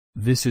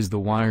This is the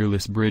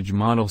wireless bridge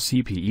model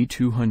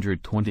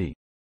CPE220.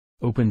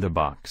 Open the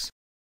box.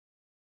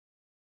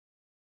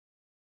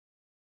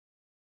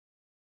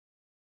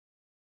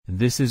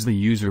 This is the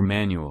user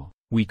manual.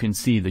 We can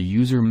see the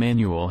user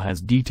manual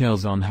has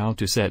details on how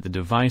to set the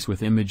device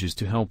with images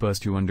to help us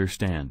to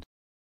understand.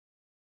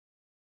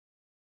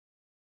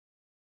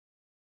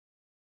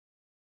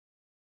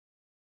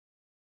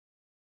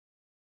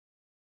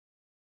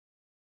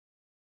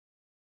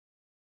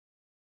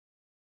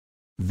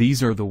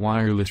 These are the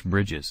wireless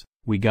bridges.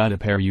 We got a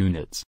pair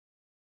units.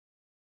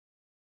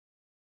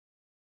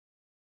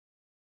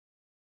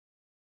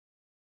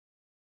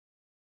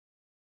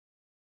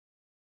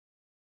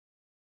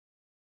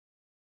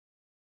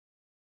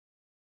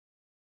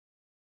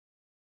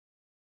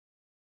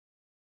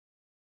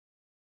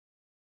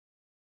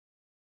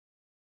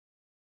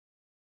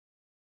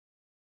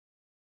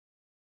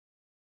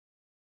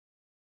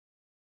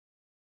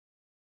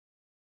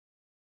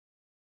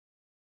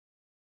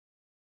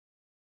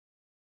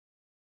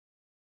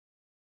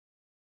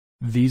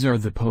 These are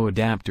the PO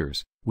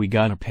adapters. We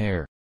got a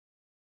pair.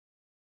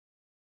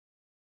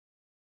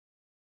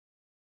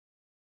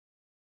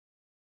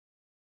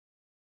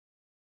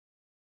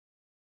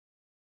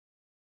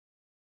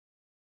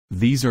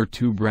 These are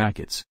two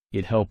brackets.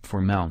 It helped for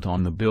mount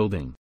on the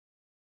building.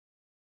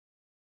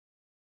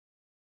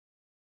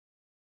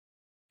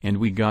 And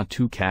we got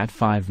two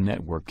Cat5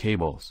 network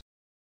cables.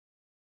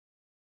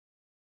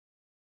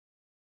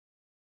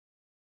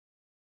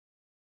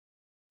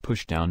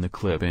 Push down the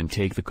clip and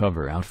take the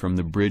cover out from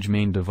the bridge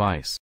main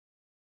device.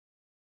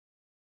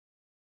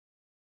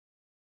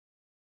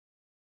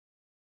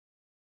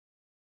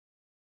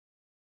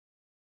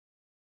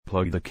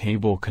 Plug the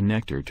cable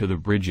connector to the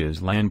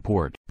bridge's LAN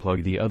port.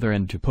 Plug the other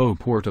end to PO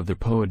port of the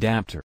PO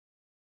adapter.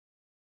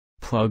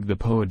 Plug the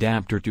PO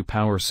adapter to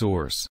power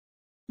source.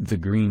 The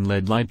green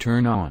LED light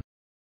turn on.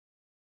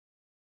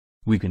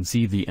 We can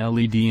see the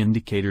LED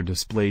indicator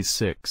displays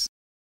 6.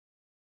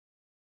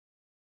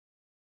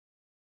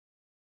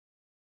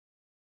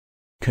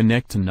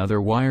 Connect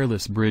another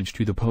wireless bridge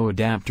to the PO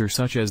adapter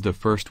such as the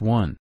first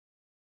one.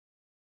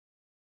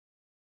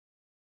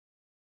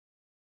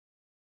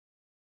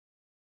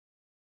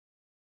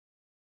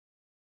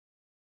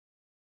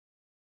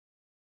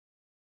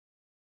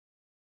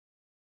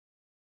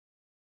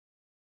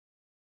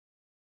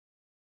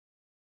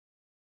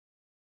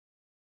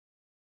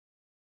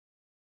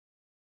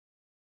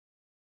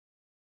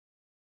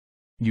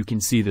 You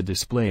can see the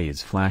display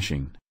is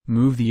flashing.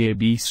 Move the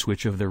AB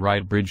switch of the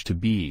right bridge to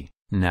B.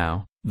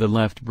 Now, the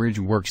left bridge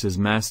works as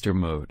master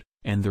mode,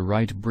 and the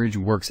right bridge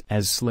works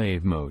as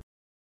slave mode.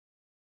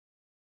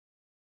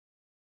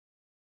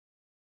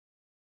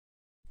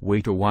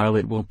 Wait a while,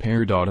 it will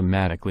paired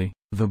automatically.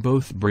 The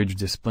both bridge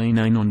display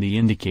 9 on the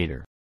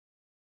indicator.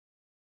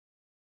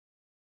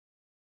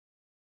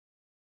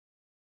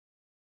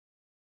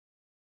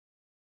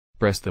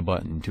 Press the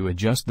button to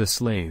adjust the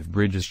slave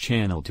bridge's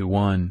channel to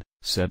 1,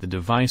 set the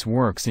device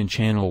works in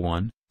channel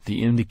 1,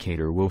 the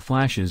indicator will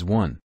flash as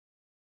 1.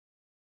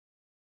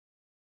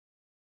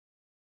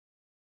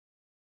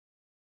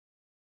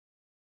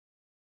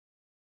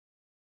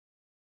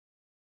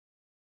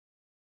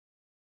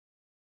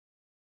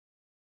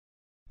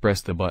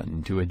 Press the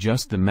button to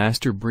adjust the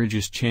master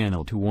bridge's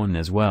channel to 1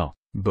 as well.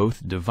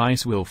 Both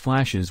device will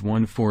flash as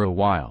 1 for a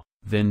while,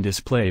 then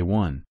display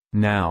 1.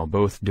 Now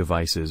both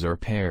devices are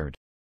paired.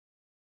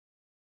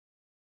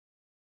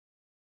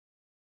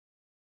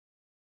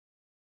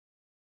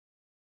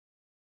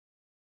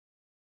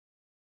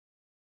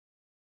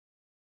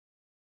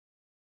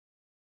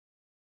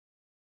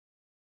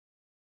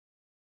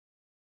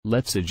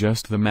 Let's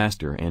adjust the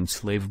master and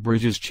slave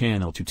bridge's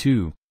channel to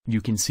 2. You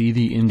can see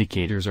the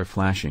indicators are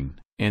flashing,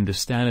 and the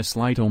status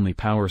light only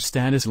power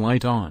status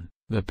light on,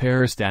 the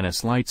pair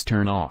status lights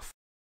turn off.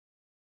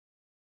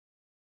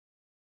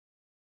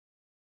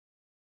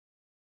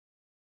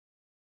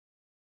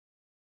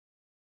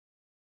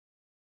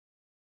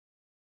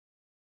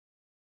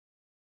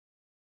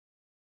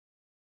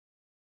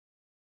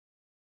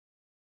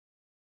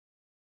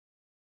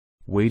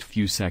 Wait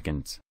few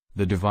seconds,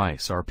 the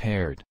device are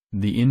paired,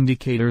 the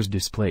indicators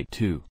display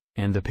 2,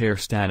 and the pair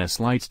status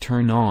lights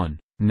turn on.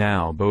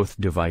 Now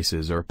both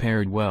devices are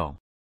paired well.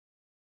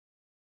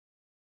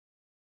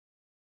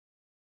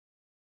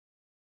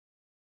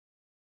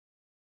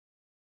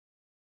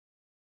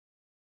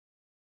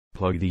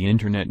 Plug the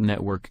internet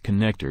network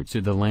connector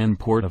to the LAN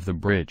port of the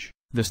bridge.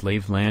 The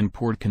slave LAN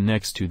port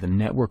connects to the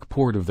network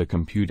port of the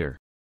computer.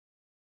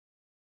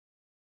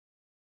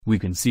 We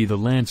can see the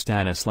LAN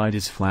status light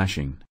is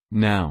flashing.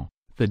 Now,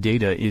 the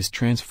data is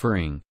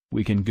transferring.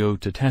 We can go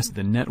to test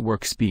the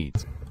network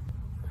speeds.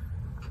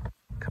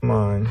 Come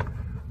on.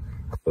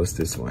 Close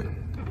this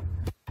one.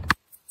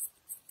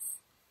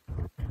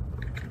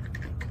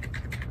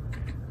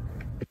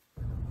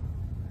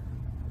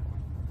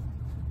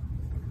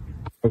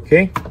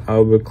 Okay, I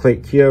will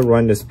click here,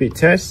 run the speed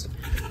test.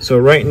 So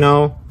right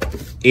now,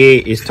 A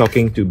is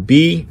talking to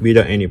B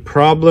without any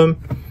problem.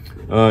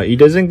 It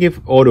doesn't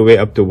give all the way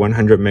up to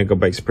 100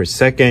 megabytes per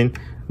second,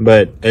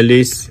 but at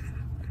least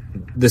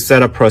the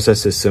setup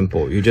process is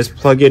simple. You just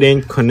plug it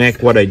in,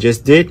 connect what I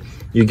just did,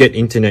 you get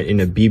internet in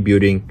a B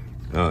building,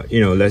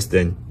 less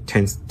than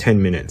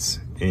 10 minutes,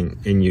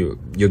 and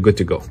you're good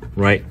to go,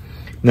 right?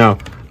 Now,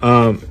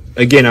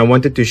 again, I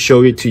wanted to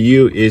show it to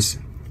you is,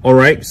 all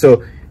right,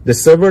 so the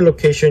server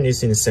location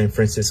is in the San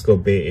Francisco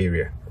Bay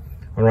Area.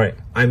 All right,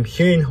 I'm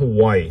here in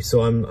Hawaii,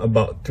 so I'm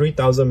about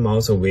 3,000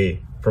 miles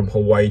away from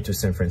Hawaii to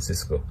San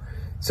Francisco.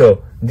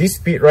 So this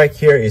speed right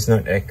here is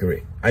not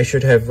accurate. I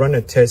should have run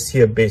a test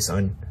here based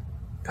on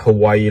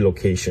Hawaii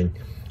location.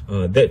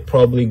 That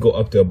probably go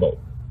up to about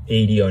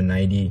 80 or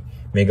 90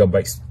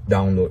 megabytes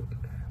download,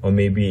 or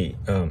maybe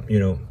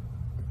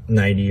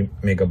 90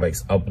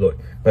 megabytes upload.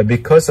 But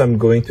because I'm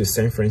going to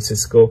San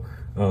Francisco,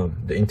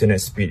 the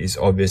internet speed is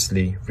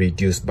obviously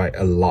reduced by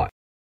a lot.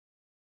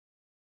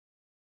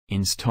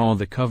 Install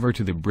the cover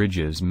to the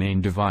bridge's main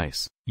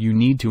device. You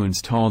need to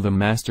install the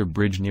master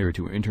bridge near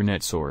to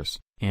internet source,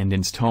 and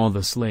install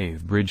the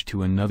slave bridge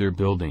to another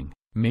building.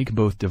 Make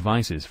both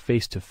devices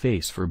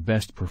face-to-face for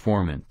best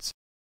performance.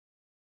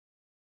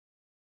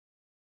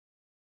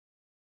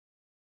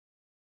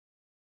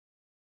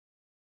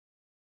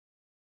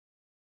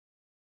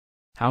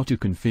 How to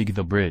configure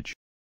the bridge.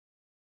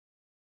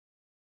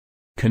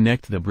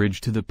 Connect the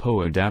bridge to the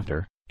PO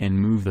adapter, and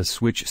move the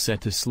switch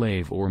set to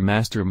slave or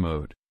master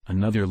mode.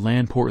 Another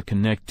LAN port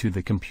connect to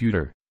the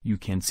computer. You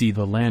can see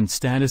the LAN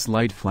status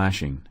light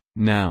flashing.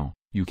 Now,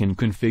 you can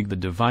configure the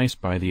device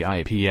by the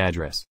IP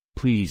address.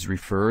 Please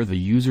refer the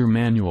user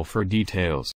manual for details.